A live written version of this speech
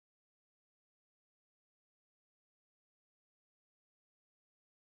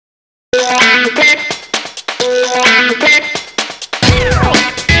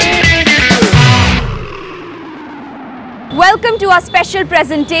our special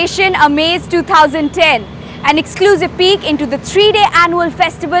presentation, Amaze 2010, an exclusive peek into the 3-day annual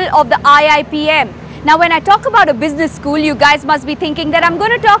festival of the IIPM. Now, when I talk about a business school, you guys must be thinking that I'm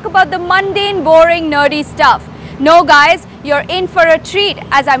going to talk about the mundane, boring, nerdy stuff. No guys, you're in for a treat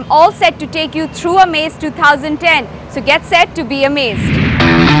as I'm all set to take you through Amaze 2010. So get set to be amazed.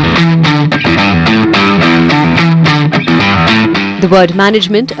 The word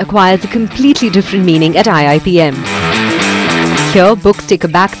management acquires a completely different meaning at IIPM. Here, books take a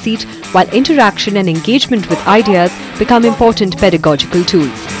backseat while interaction and engagement with ideas become important pedagogical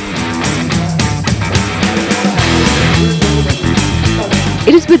tools.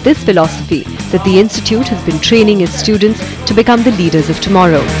 It is with this philosophy that the Institute has been training its students to become the leaders of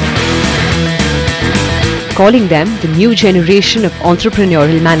tomorrow, calling them the new generation of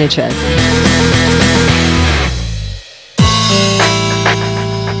entrepreneurial managers.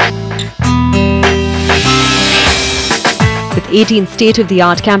 With 18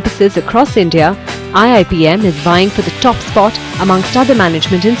 state-of-the-art campuses across India, IIPM is vying for the top spot amongst other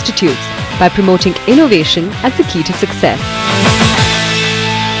management institutes by promoting innovation as the key to success.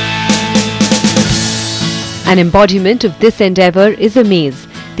 An embodiment of this endeavour is Amaze,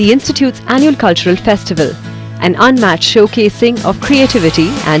 the Institute's annual cultural festival, an unmatched showcasing of creativity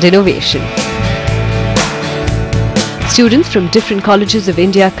and innovation. Students from different colleges of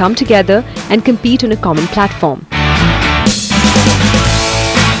India come together and compete on a common platform,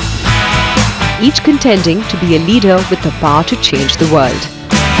 each contending to be a leader with the power to change the world.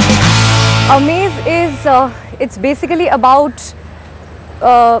 Amaze is it's basically about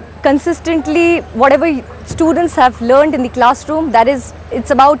consistently whatever students have learned in the classroom,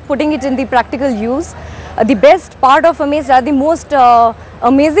 it's about putting it in the practical use. The best part of Amaze, the most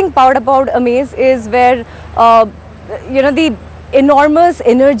amazing part about Amaze is where the enormous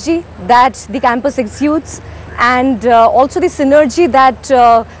energy that the campus exudes, and also the synergy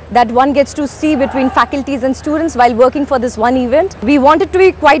that one gets to see between faculties and students while working for this one event. We want it to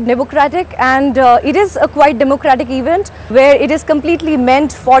be quite democratic, and it is a quite democratic event where it is completely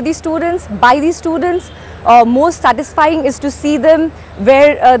meant for the students, by the students. Most satisfying is to see them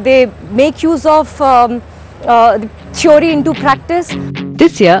where they make use of the theory into practice.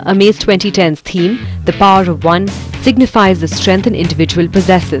 This year, Amaze 2010's theme, The Power of One, signifies the strength an individual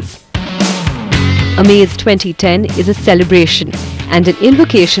possesses. Amaze 2010 is a celebration and an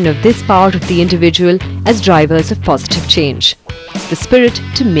invocation of this power of the individual as drivers of positive change, the spirit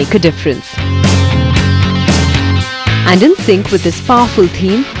to make a difference. And in sync with this powerful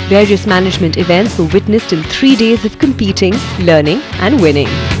theme, various management events were witnessed in 3 days of competing, learning and winning.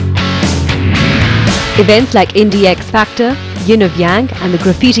 Events like Indie X Factor, Yin of Yang and the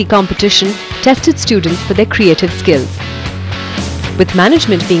graffiti competition tested students for their creative skills. With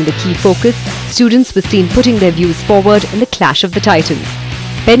management being the key focus, students were seen putting their views forward in the clash of the titans,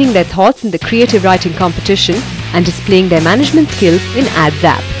 penning their thoughts in the creative writing competition and displaying their management skills in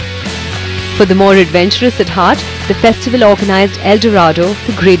AdZap. For the more adventurous at heart, the festival organized El Dorado,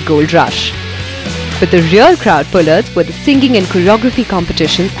 the Great Gold Rush. But the real crowd pullers were the singing and choreography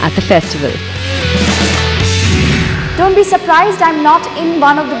competitions at the festival. Don't be surprised I'm not in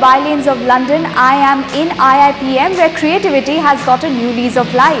one of the bylanes of London. I am in IIPM, where creativity has got a new lease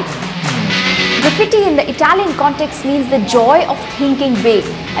of life. Graffiti in the Italian context means the joy of thinking big,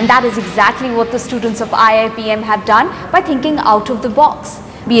 and that is exactly what the students of IIPM have done by thinking out of the box.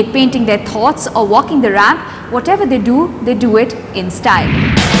 Be it painting their thoughts or walking the ramp, whatever they do it in style.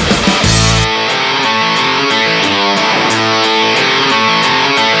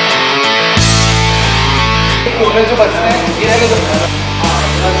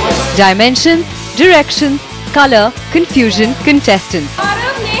 Dimensions, directions, color, confusion, contestants.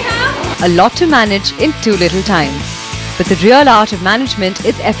 A lot to manage in too little time. But the real art of management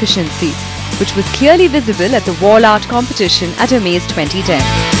is efficiency, which was clearly visible at the wall art competition at Amaze 2010.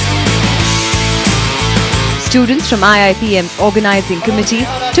 Students from IIPM's organizing committee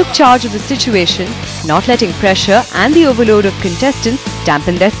took charge of the situation, not letting pressure and the overload of contestants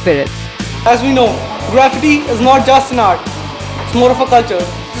dampen their spirits. As we know, graffiti is not just an art, it's more of a culture.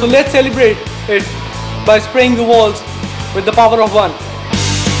 So let's celebrate it by spraying the walls with the power of one.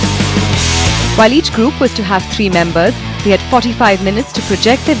 While each group was to have 3 members, they had 45 minutes to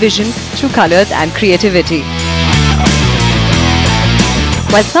project their vision through colors and creativity.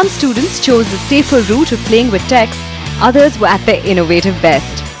 While some students chose the safer route of playing with text, others were at their innovative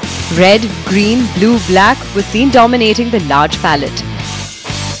best. Red, green, blue, black were seen dominating the large palette.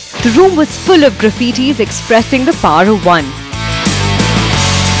 The room was full of graffitis expressing the power of one.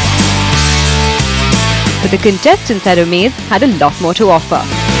 But the contestants at Amaze had a lot more to offer.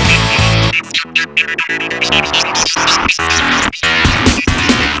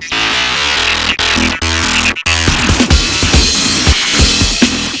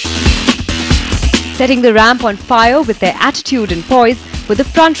 setting the ramp on fire with their attitude and poise were the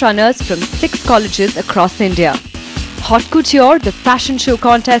frontrunners from 6 colleges across India. Haute Couture, the fashion show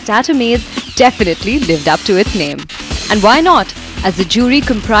contest at Amaze, definitely lived up to its name. And why not, as the jury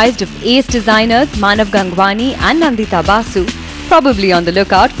comprised of ace designers Manav Gangwani and Nandita Basu, probably on the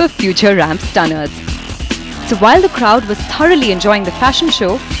lookout for future ramp stunners. So while the crowd was thoroughly enjoying the fashion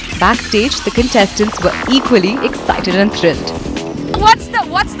show, backstage the contestants were equally excited and thrilled.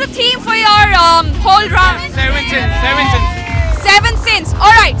 What's the theme for your whole round? 7 sins. 7 sins.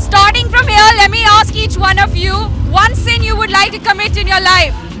 Alright, starting from here, let me ask each one of you one sin you would like to commit in your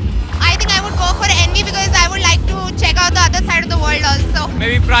life. I think I would go for envy because I would like to check out the other side of the world also.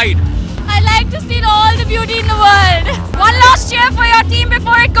 Maybe pride. I like to see all the beauty in the world. One last cheer for your team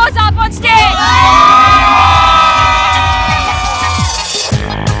before it goes up on stage.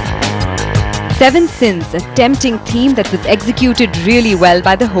 7 Sins, a tempting theme that was executed really well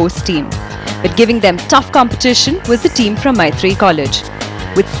by the host team. But giving them tough competition was the team from Maitri College.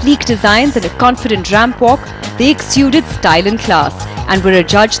 With sleek designs and a confident ramp walk, they exuded style and class and were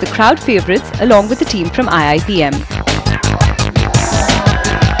adjudged the crowd favourites along with the team from IIPM.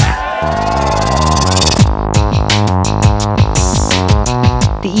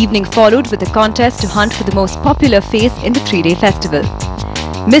 The evening followed with a contest to hunt for the most popular face in the 3-day festival.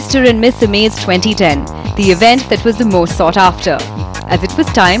 Mr. and Miss Amaze 2010, the event that was the most sought after, as it was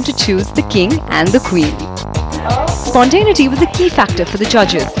time to choose the king and the queen. Spontaneity was a key factor for the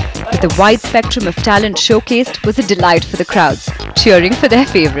judges, but the wide spectrum of talent showcased was a delight for the crowds, cheering for their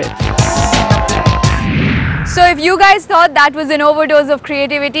favourites. So if you guys thought that was an overdose of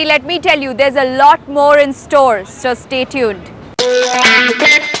creativity, let me tell you, there's a lot more in store, so stay tuned.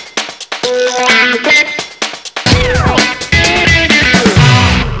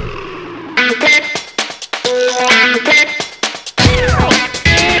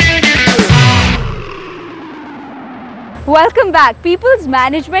 Welcome back. People's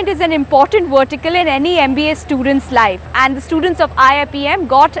management is an important vertical in any MBA student's life, and the students of IIPM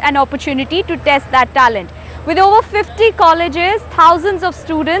got an opportunity to test that talent. With over 50 colleges, thousands of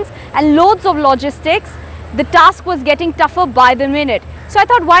students and loads of logistics, the task was getting tougher by the minute. So I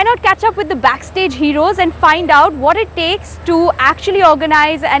thought, why not catch up with the backstage heroes and find out what it takes to actually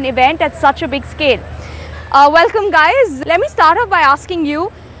organize an event at such a big scale. Welcome guys. Let me start off by asking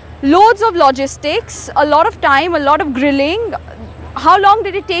you, loads of logistics, a lot of time, a lot of grilling. How long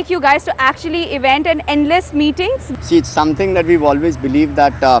did it take you guys to actually event and endless meetings? See, it's something that we've always believed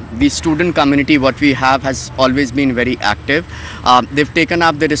that the student community, what we have, has always been very active. They've taken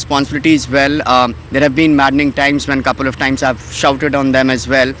up the responsibilities well. There have been maddening times when a couple of times I've shouted on them as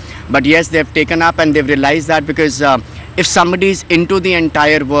well. But yes, they've taken up and they've realized that because if somebody is into the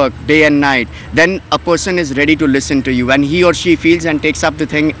entire work day and night, then a person is ready to listen to you and he or she feels and takes up the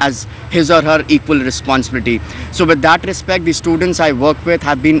thing as his or her equal responsibility. So with that respect, the students I work with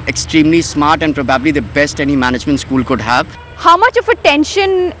have been extremely smart and probably the best any management school could have. How much of a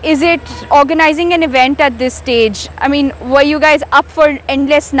tension is it organizing an event at this stage? I mean, were you guys up for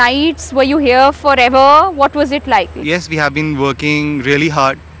endless nights? Were you here forever? What was it like? Yes, we have been working really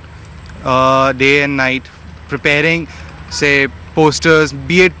hard day and night, preparing, say, posters,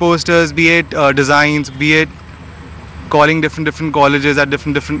 be it designs, be it calling different colleges at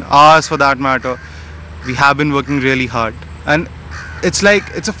different hours for that matter. We have been working really hard, and it's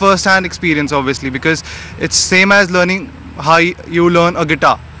a first-hand experience obviously, because it's same as learning how you learn a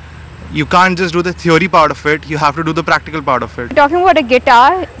guitar. You can't just do the theory part of it, you have to do the practical part of it. Talking about a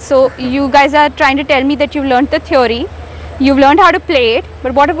guitar, so you guys are trying to tell me that you've learned the theory, you've learned how to play it,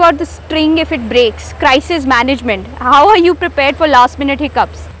 but what about the string if it breaks? Crisis management. How are you prepared for last-minute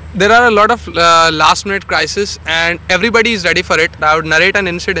hiccups? There are a lot of last-minute crises and everybody is ready for it. I would narrate an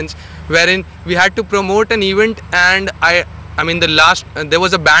incident wherein we had to promote an event, and there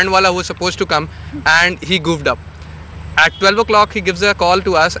was a band wala who was supposed to come and he goofed up. At 12 o'clock he gives a call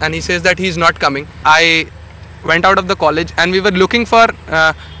to us and he says that he is not coming. I went out of the college and we were looking for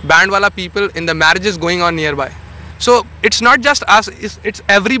band wala people in the marriages going on nearby. So it's not just us, it's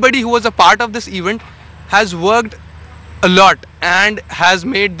everybody who was a part of this event has worked a lot and has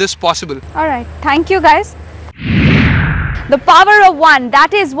made this possible. Alright, thank you guys. The power of one,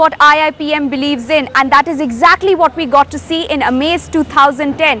 that is what IIPM believes in, and that is exactly what we got to see in Amaze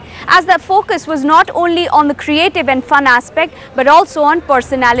 2010, as the focus was not only on the creative and fun aspect but also on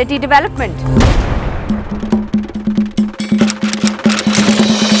personality development.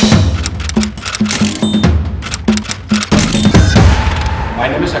 My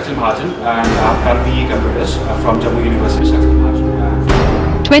name is Akhil Mahajan and I'm currently computers from Jammu University.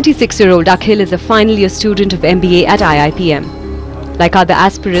 26-year-old Akhil is a final year student of MBA at IIPM. Like other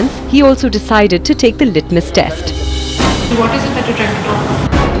aspirants, he also decided to take the litmus test. What is it that you're trying to talk?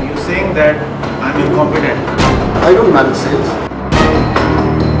 You're saying that I'm incompetent. I don't manage sales.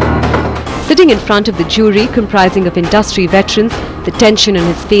 Sitting in front of the jury comprising of industry veterans, the tension on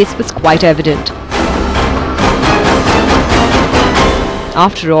his face was quite evident.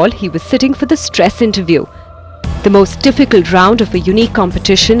 After all, he was sitting for the stress interview, the most difficult round of a unique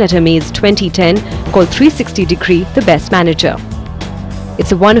competition at Amaze 2010 called 360-degree The Best Manager.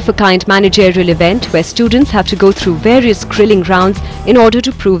 It's a one-of-a-kind managerial event where students have to go through various grilling rounds in order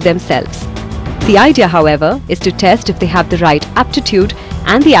to prove themselves. The idea, however, is to test if they have the right aptitude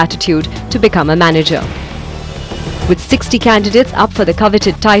and the attitude to become a manager. With 60 candidates up for the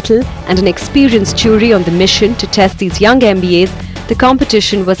coveted title and an experienced jury on the mission to test these young MBAs, the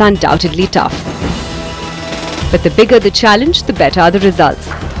competition was undoubtedly tough. But the bigger the challenge, the better are the results,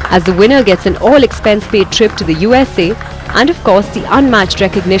 as the winner gets an all-expense-paid trip to the USA and of course the unmatched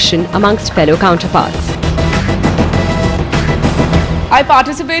recognition amongst fellow counterparts. I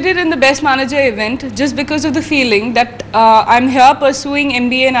participated in the Best Manager event just because of the feeling that I'm here pursuing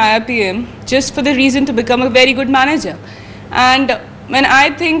MBA and IIPM just for the reason to become a very good manager. And when I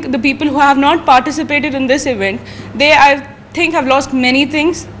think the people who have not participated in this event, I think have lost many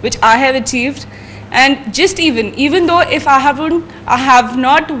things which I have achieved. And just even though if I have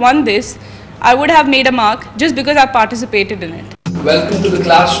not won this, I would have made a mark just because I participated in it. Welcome to the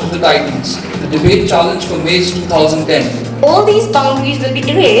Clash of the Titans, the debate challenge for Amaze 2010. All these boundaries will be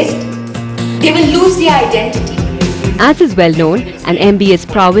erased. They will lose their identity. As is well known, an MBA's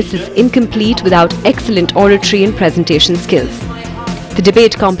prowess is incomplete without excellent oratory and presentation skills. The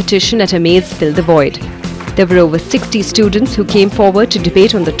debate competition at Amaze filled the void. There were over 60 students who came forward to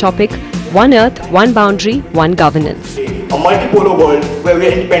debate on the topic One Earth, One Boundary, One Governance. A multipolar world where we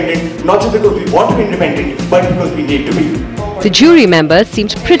are independent, not just because we want to be independent, but because we need to be. The jury members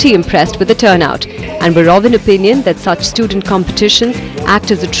seemed pretty impressed with the turnout and were of an opinion that such student competitions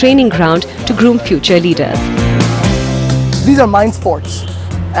act as a training ground to groom future leaders. These are mind sports,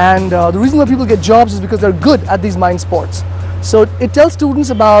 and the reason why people get jobs is because they're good at these mind sports. So it tells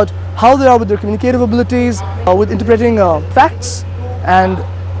students about how they are with their communicative abilities, with interpreting facts and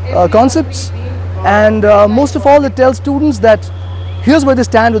concepts, and most of all it tells students that here's where they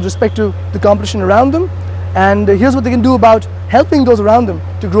stand with respect to the competition around them, and here's what they can do about helping those around them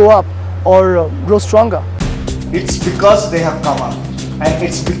to grow up or grow stronger. It's because they have come up, and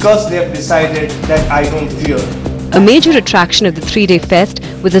it's because they have decided that I don't fear. A major attraction of the three-day fest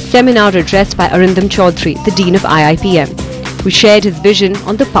was a seminar addressed by Arindam Chaudhuri, the Dean of IIPM, who shared his vision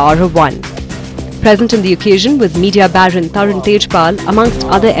on the power of one. Present on the occasion was media baron Tarun Tejpal amongst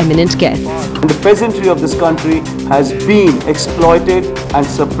other eminent guests. The peasantry of this country has been exploited and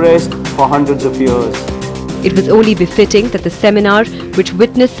suppressed for hundreds of years. It was only befitting that the seminar, which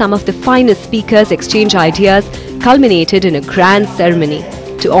witnessed some of the finest speakers exchange ideas, culminated in a grand ceremony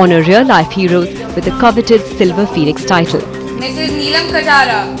to honour real-life heroes with the coveted Silver Phoenix title. Mrs. Neelam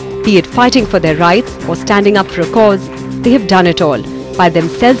Kajara. Be it fighting for their rights or standing up for a cause, they have done it all, by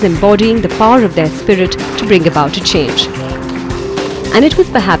themselves embodying the power of their spirit to bring about a change. And it was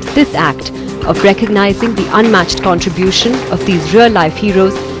perhaps this act of recognizing the unmatched contribution of these real-life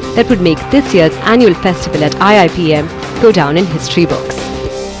heroes that would make this year's annual festival at IIPM go down in history books.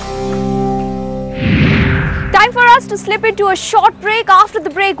 Time for us to slip into a short break. After the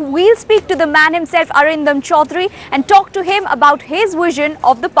break, we'll speak to the man himself, Arindam Chaudhuri, and talk to him about his vision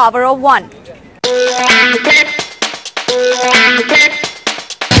of the power of one.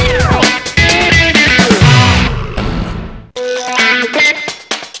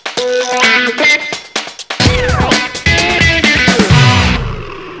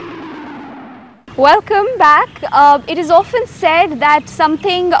 Welcome back. It is often said that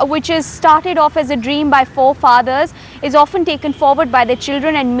something which is started off as a dream by forefathers is often taken forward by their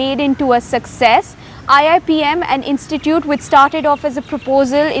children and made into a success. IIPM, an institute which started off as a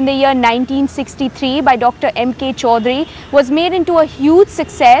proposal in the year 1963 by Dr. M.K. Chaudhuri, was made into a huge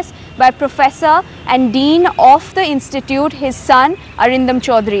success by Professor and Dean of the institute, his son Arindam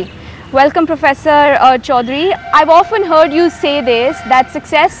Chaudhuri. Welcome, Professor Chaudhuri. I've often heard you say this, that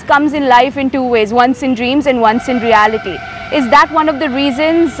success comes in life in two ways, once in dreams and once in reality. Is that one of the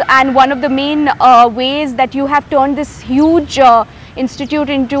reasons and one of the main ways that you have turned this huge institute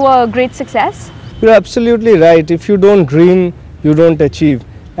into a great success? You're absolutely right. If you don't dream, you don't achieve.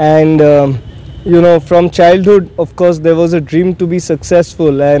 And you know, from childhood, of course, there was a dream to be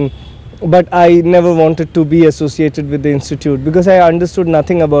successful, but I never wanted to be associated with the institute because I understood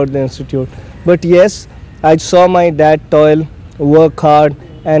nothing about the institute. But yes, I saw my dad toil, work hard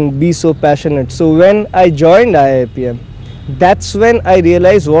and be so passionate. So when I joined IIPM, that's when I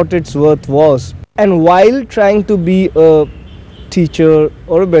realized what its worth was. And while trying to be a teacher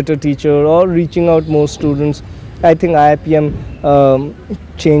or a better teacher or reaching out more students, I think IIPM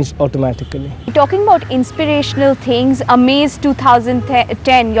changed automatically. Talking about inspirational things, Amaze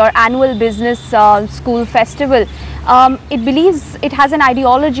 2010, your annual business school festival, it believes it has an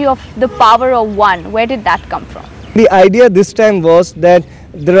ideology of the power of one. Where did that come from? The idea this time was that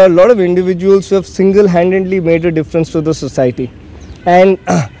there are a lot of individuals who have single-handedly made a difference to the society, and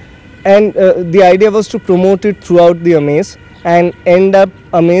the idea was to promote it throughout the Amaze and end up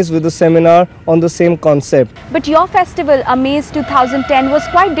Amaze with a seminar on the same concept. But your festival, Amaze 2010, was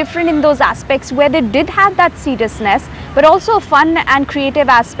quite different in those aspects where they did have that seriousness but also a fun and creative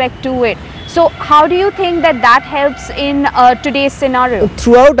aspect to it. So how do you think that that helps in today's scenario?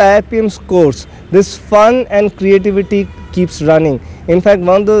 Throughout IIPM's course, this fun and creativity keeps running. In fact,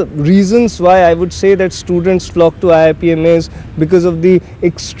 one of the reasons why I would say that students flock to IIPM is because of the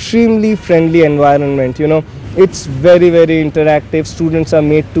extremely friendly environment. You know, it's very, very interactive. Students are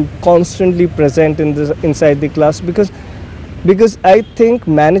made to constantly present in inside the class because I think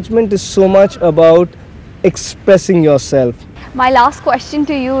management is so much about expressing yourself. My last question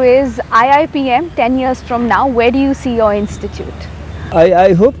to you is, IIPM 10 years from now, where do you see your institute?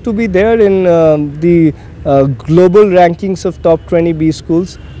 I hope to be there in the global rankings of top 20 B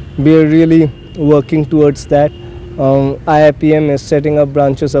schools. We are really working towards that. IIPM is setting up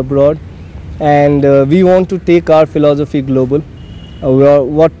branches abroad, and we want to take our philosophy global.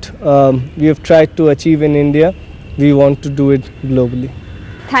 What we have tried to achieve in India, we want to do it globally.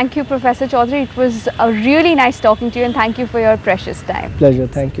 Thank you, Professor Chaudhuri. It was really nice talking to you, and thank you for your precious time. Pleasure.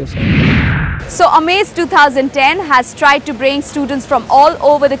 Thank you so much. So Amaze 2010 has tried to bring students from all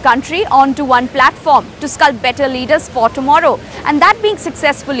over the country onto one platform to sculpt better leaders for tomorrow. And that being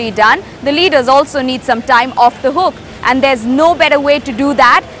successfully done, the leaders also need some time off the hook. And there's no better way to do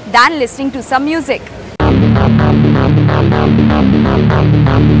that than listening to some music.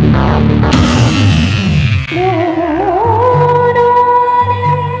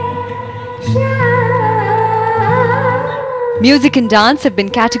 Music and dance have been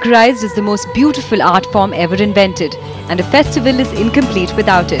categorized as the most beautiful art form ever invented, and a festival is incomplete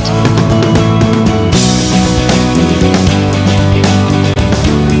without it.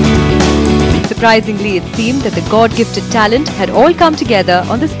 Surprisingly, it seemed that the God-gifted talent had all come together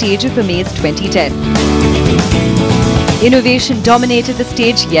on the stage of Amaze 2010. Innovation dominated the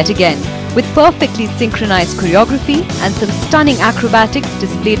stage yet again, with perfectly synchronized choreography and some stunning acrobatics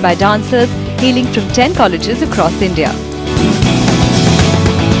displayed by dancers hailing from 10 colleges across India.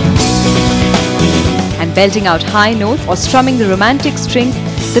 And belting out high notes or strumming the romantic strings,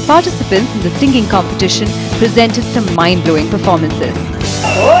 the participants in the singing competition presented some mind-blowing performances.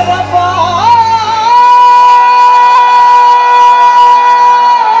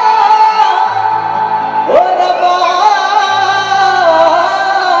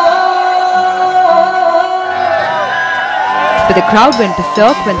 But the crowd went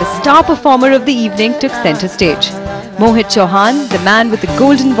berserk when the star performer of the evening took center stage. Mohit Chauhan, the man with the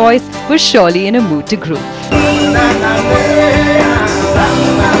golden voice, was surely in a mood to groove.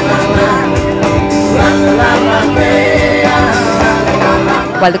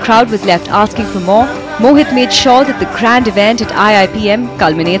 While the crowd was left asking for more, Mohit made sure that the grand event at IIPM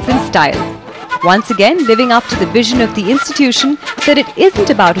culminates in style. Once again, living up to the vision of the institution that it isn't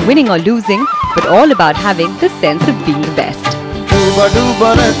about winning or losing, but all about having the sense of being the best.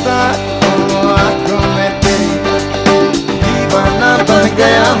 बन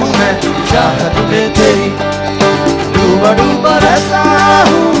गया हूँ मैं चाहत